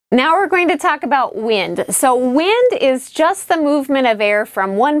Now we're going to talk about wind. So wind is just the movement of air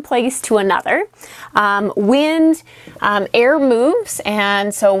from one place to another. Wind, air moves,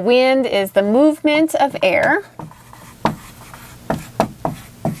 and so wind is the movement of air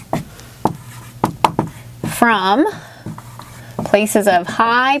from places of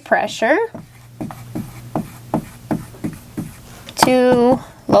high pressure to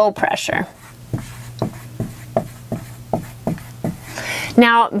low pressure.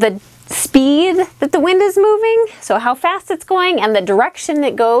 Now the speed that the wind is moving, so how fast it's going, and the direction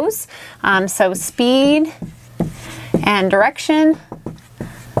it goes, so speed and direction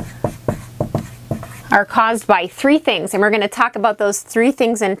are caused by three things, and we're going to talk about those three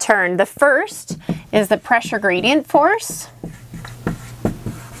things in turn. The first is the pressure gradient force.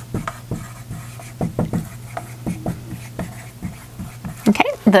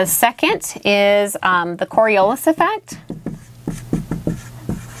 Okay, the second is the Coriolis effect.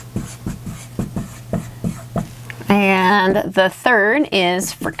 And the third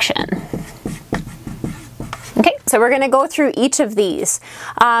is friction. Okay, so we're going to go through each of these.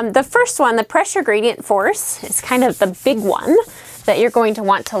 The first one, the pressure gradient force, is kind of the big one that you're going to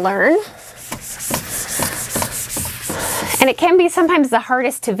want to learn. And it can be sometimes the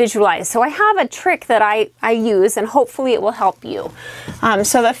hardest to visualize. So I have a trick that I use, and hopefully it will help you.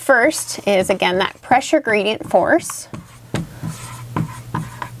 So the first is, again, that pressure gradient force.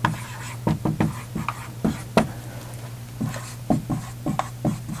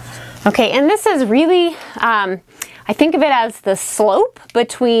 Okay, and this is really, I think of it as the slope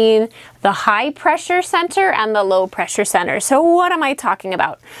between the high pressure center and the low pressure center. So what am I talking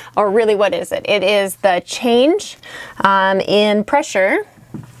about? Or really, what is it? It is the change in pressure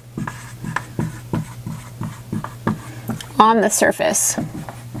on the surface.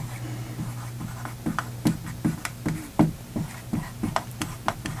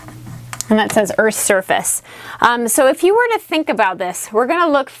 And that says Earth's surface. So if you were to think about this, we're going to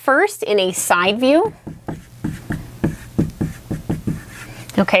look first in a side view.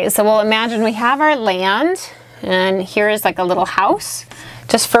 Okay, so we'll imagine we have our land, and here is like a little house,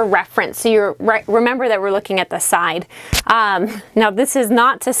 just for reference. So you remember that we're looking at the side. Now this is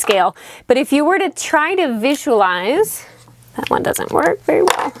not to scale, but if you were to try to visualize, that one doesn't work very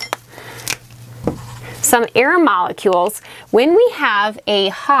well. Some air molecules, when we have a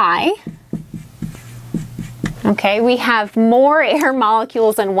high, okay, we have more air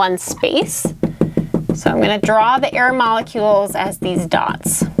molecules in one space. So I'm going to draw the air molecules as these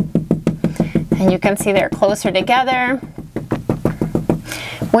dots. And you can see they're closer together.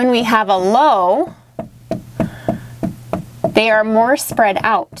 When we have a low, they are more spread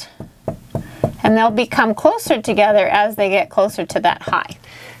out. And they'll become closer together as they get closer to that high.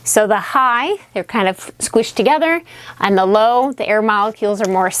 So the high, they're kind of squished together, and the low, the air molecules are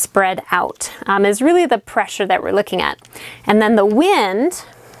more spread out, is really the pressure that we're looking at. And then the wind,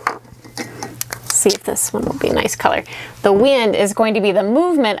 let's see if this one will be a nice color. The wind is going to be the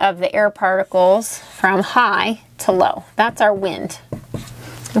movement of the air particles from high to low. That's our wind.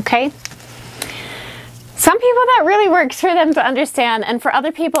 Okay? Some people that really works for them to understand, and for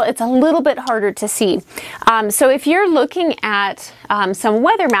other people it's a little bit harder to see. So if you're looking at some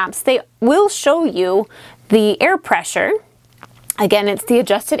weather maps, they will show you the air pressure. Again, it's the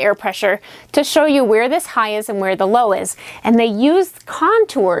adjusted air pressure to show you where this high is and where the low is. And they use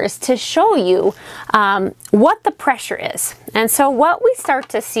contours to show you what the pressure is. And so what we start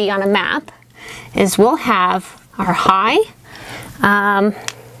to see on a map is we'll have our high.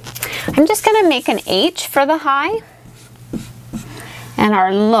 I'm just going to make an H for the high and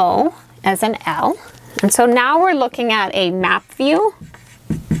our low as an L. And so now we're looking at a map view.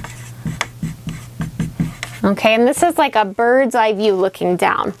 Okay, and this is like a bird's eye view looking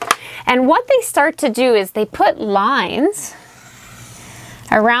down. And what they start to do is they put lines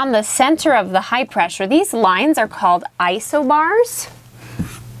around the center of the high pressure. These lines are called isobars.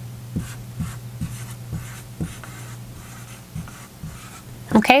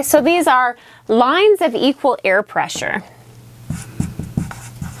 Okay, so these are lines of equal air pressure.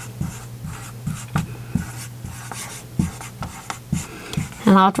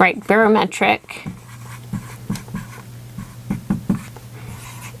 And I'll write barometric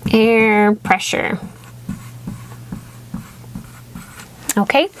air pressure.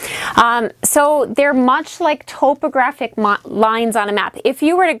 Okay, so they're much like topographic lines on a map. If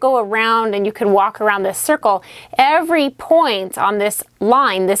you were to go around and you could walk around this circle, every point on this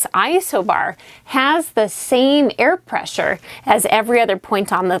line, this isobar, has the same air pressure as every other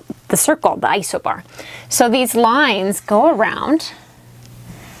point on the circle, the isobar. So these lines go around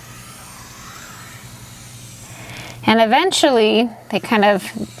And eventually they kind of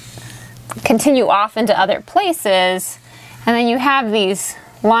continue off into other places, and then you have these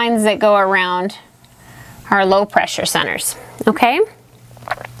lines that go around our low pressure centers, okay?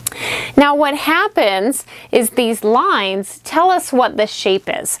 Now what happens is these lines tell us what the shape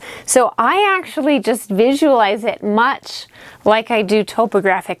is. So I actually just visualize it much like I do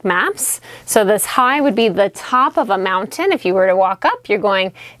topographic maps. So this high would be the top of a mountain. If you were to walk up, you're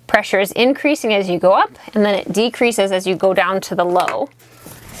going, pressure is increasing as you go up, and then it decreases as you go down to the low.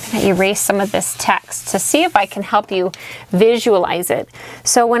 I'm going to erase some of this text to see if I can help you visualize it.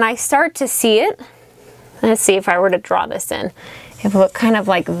 So when I start to see it, let's see if I were to draw this in. It would look kind of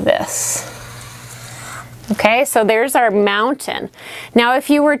like this. Okay, so there's our mountain. Now if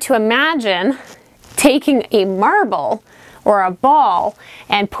you were to imagine taking a marble or a ball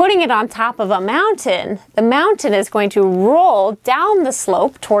and putting it on top of a mountain, the mountain is going to roll down the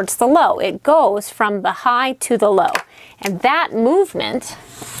slope towards the low. It goes from the high to the low. And that movement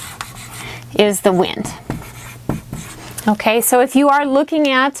is the wind. Okay, so if you are looking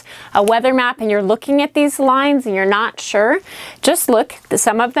at a weather map and you're looking at these lines and you're not sure, just look.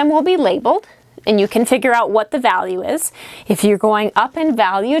 Some of them will be labeled and you can figure out what the value is. If you're going up in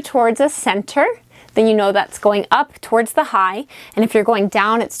value towards a center, then you know that's going up towards the high, and if you're going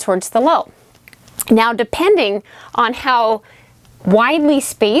down, it's towards the low. Now, depending on how widely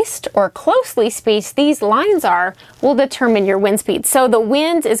spaced or closely spaced these lines are will determine your wind speed. So the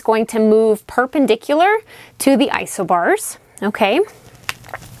wind is going to move perpendicular to the isobars, okay?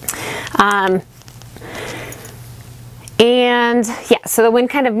 And yeah, so the wind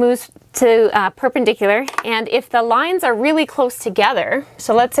kind of moves to perpendicular, and if the lines are really close together,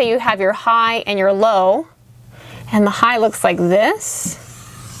 so let's say you have your high and your low, and the high looks like this,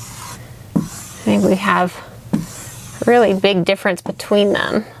 I think we have really big difference between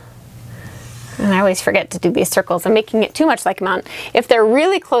them. And I always forget to do these circles. I'm making it too much like a mountain. If they're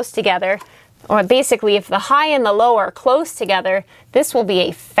really close together, or basically if the high and the low are close together, this will be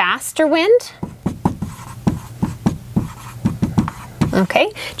a faster wind.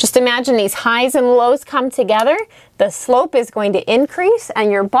 Okay, just imagine these highs and lows come together, the slope is going to increase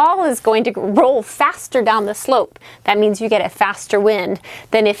and your ball is going to roll faster down the slope. That means you get a faster wind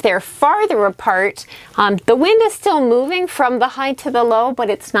than if they're farther apart. The wind is still moving from the high to the low, but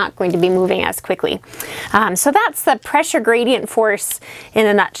it's not going to be moving as quickly. So that's the pressure gradient force in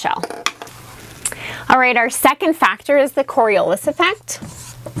a nutshell. All right, our second factor is the Coriolis effect.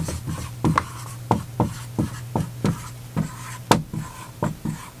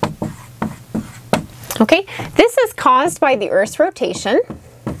 Okay, this is caused by the Earth's rotation.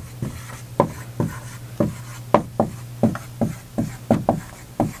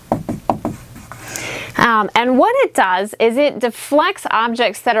 And what it does is it deflects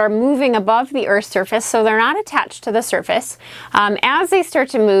objects that are moving above the Earth's surface, so they're not attached to the surface. As they start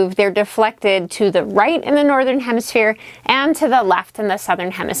to move, they're deflected to the right in the northern hemisphere and to the left in the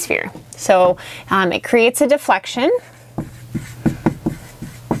southern hemisphere. So it creates a deflection.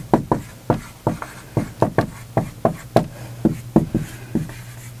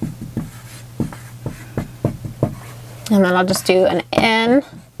 And then I'll just do an N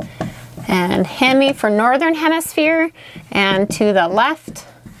and hemi for northern hemisphere and to the left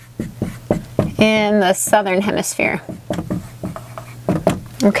in the southern hemisphere.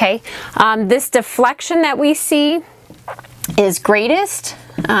 Okay, this deflection that we see is greatest.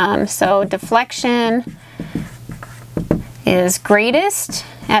 So deflection is greatest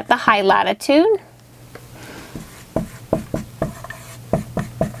at the high latitude.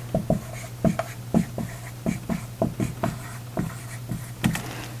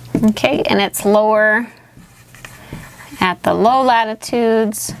 Okay, and it's lower at the low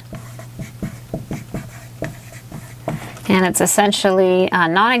latitudes, and it's essentially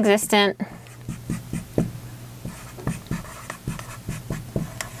non-existent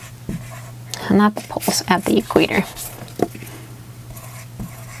not the poles, at the equator.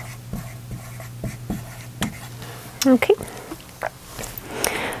 Okay.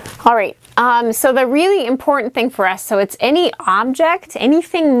 All right. So the really important thing for us, so it's any object,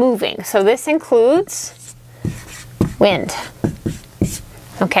 anything moving. So this includes wind.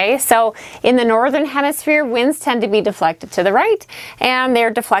 Okay, so in the northern hemisphere, winds tend to be deflected to the right, and they're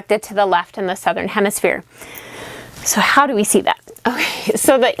deflected to the left in the southern hemisphere. So how do we see that? Okay,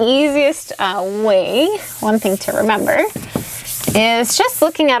 so the easiest way, one thing to remember, is just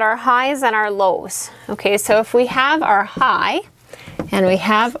looking at our highs and our lows. Okay, so if we have our high and we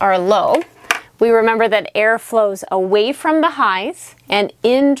have our low, we remember that air flows away from the highs and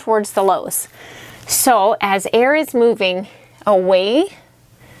in towards the lows. So as air is moving away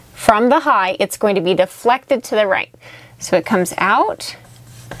from the high, it's going to be deflected to the right. So it comes out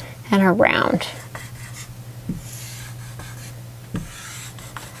and around.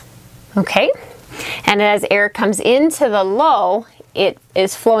 Okay, and as air comes into the low, it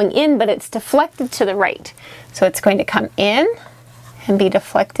is flowing in, but it's deflected to the right. So it's going to come in and be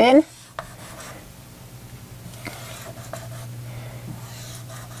deflected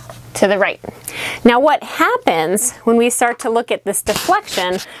to the right. Now what happens when we start to look at this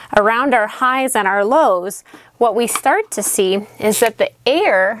deflection around our highs and our lows, what we start to see is that the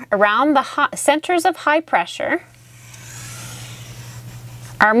air around the centers of high pressure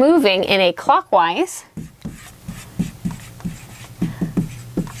are moving in a clockwise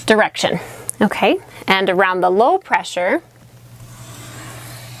direction, okay? And around the low pressure,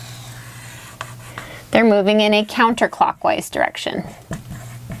 they're moving in a counterclockwise direction.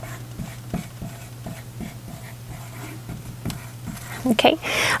 Okay,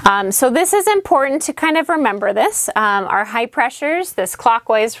 so this is important to kind of remember this. Our high pressures, this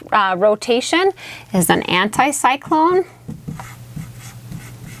clockwise rotation is an anticyclone.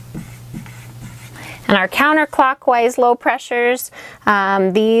 And our counterclockwise low pressures,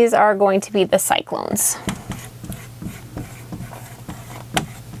 these are going to be the cyclones.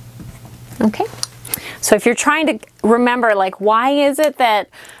 Okay, so if you're trying to remember, like, why is it that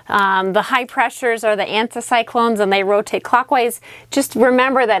the high pressures are the anticyclones and they rotate clockwise, just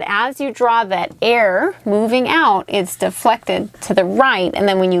remember that as you draw that air moving out, it's deflected to the right. And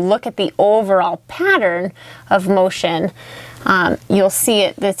then when you look at the overall pattern of motion, you'll see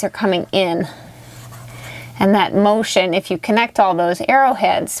it that they're coming in. And that motion, if you connect all those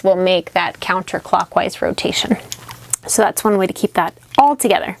arrowheads, will make that counterclockwise rotation. So that's one way to keep that all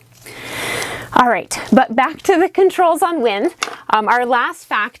together. All right, but back to the controls on wind. Our last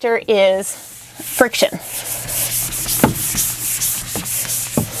factor is friction.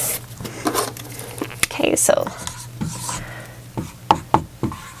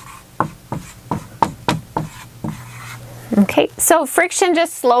 Okay, so friction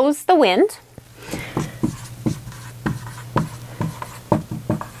just slows the wind.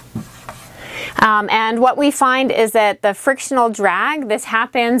 And what we find is that the frictional drag, this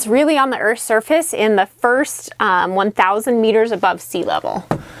happens really on the Earth's surface in the first 1,000 meters above sea level.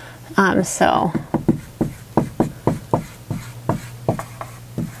 I'm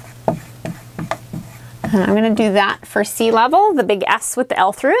going to do that for sea level, the big S with the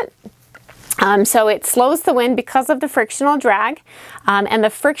L through it. So it slows the wind because of the frictional drag, and the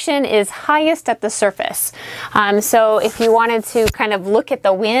friction is highest at the surface. So if you wanted to kind of look at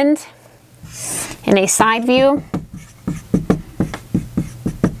the wind in a side view.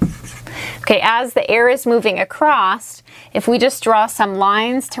 Okay, as the air is moving across, if we just draw some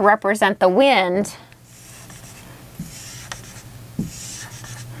lines to represent the wind,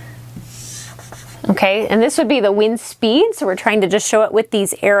 okay, and this would be the wind speed, so we're trying to just show it with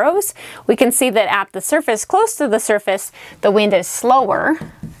these arrows. We can see that at the surface, close to the surface, the wind is slower,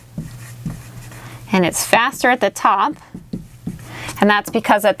 and it's faster at the top. And that's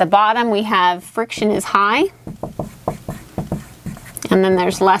because at the bottom we have friction is high, and then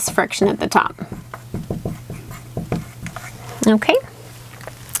there's less friction at the top. Okay,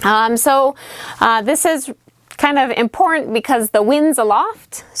 this is kind of important because the winds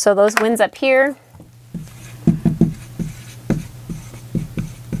aloft, so those winds up here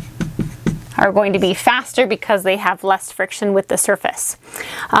are going to be faster because they have less friction with the surface.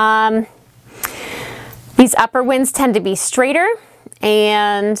 These upper winds tend to be straighter,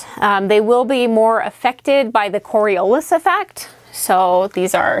 and they will be more affected by the Coriolis effect. So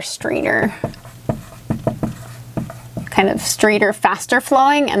these are straighter, kind of straighter, faster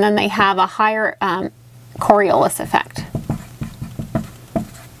flowing, and then they have a higher Coriolis effect.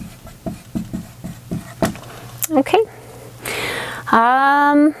 Okay.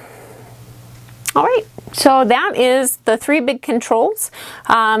 All right. So that is the three big controls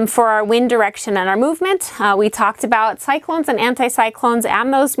for our wind direction and our movement. We talked about cyclones and anticyclones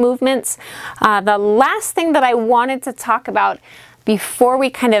and those movements. The last thing that I wanted to talk about before we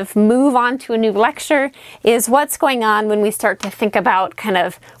kind of move on to a new lecture is what's going on when we start to think about kind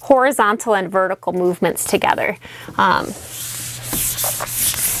of horizontal and vertical movements together.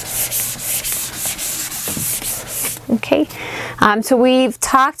 Okay, so we've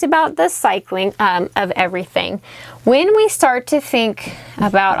talked about the cycling of everything. When we start to think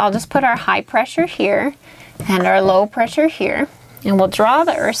about, I'll just put our high pressure here and our low pressure here, and we'll draw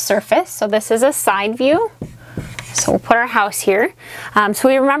the Earth's surface. So this is a side view. So we'll put our house here. So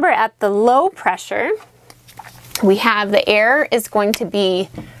we remember at the low pressure, we have the air is going to be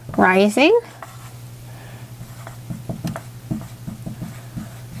rising.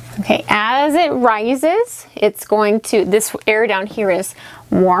 Okay, as it rises, it's going to, this air down here is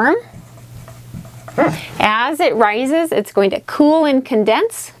warm. As it rises, it's going to cool and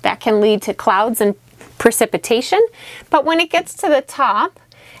condense. That can lead to clouds and precipitation. But when it gets to the top,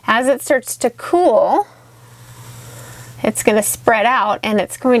 as it starts to cool, it's going to spread out and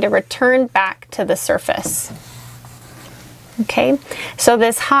it's going to return back to the surface. Okay, so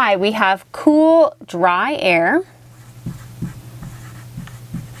this high, we have cool, dry air,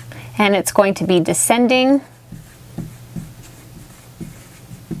 and it's going to be descending.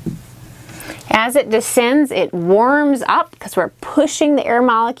 As it descends, it warms up because we're pushing the air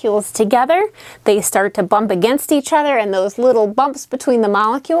molecules together. They start to bump against each other, and those little bumps between the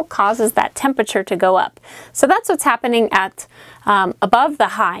molecule causes that temperature to go up. So that's what's happening at above the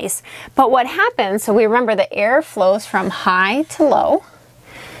highs. But what happens, so we remember the air flows from high to low,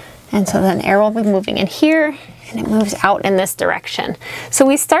 and so then air will be moving in here, and it moves out in this direction. So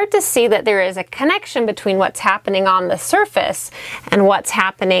we start to see that there is a connection between what's happening on the surface and what's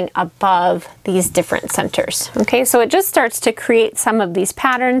happening above these different centers. Okay, so it just starts to create some of these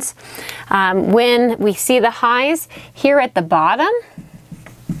patterns. When we see the highs here at the bottom,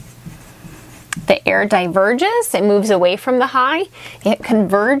 the air diverges, it moves away from the high, it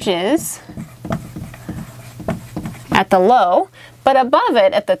converges at the low. But above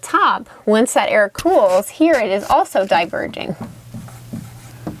it, at the top, once that air cools, here it is also diverging.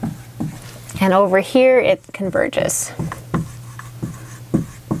 And over here, it converges.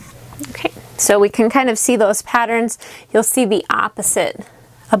 Okay, so we can kind of see those patterns. You'll see the opposite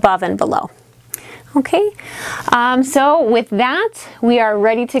above and below. Okay, so with that, we are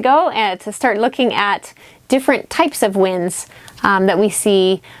ready to go and to start looking at different types of winds that we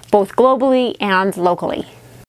see both globally and locally.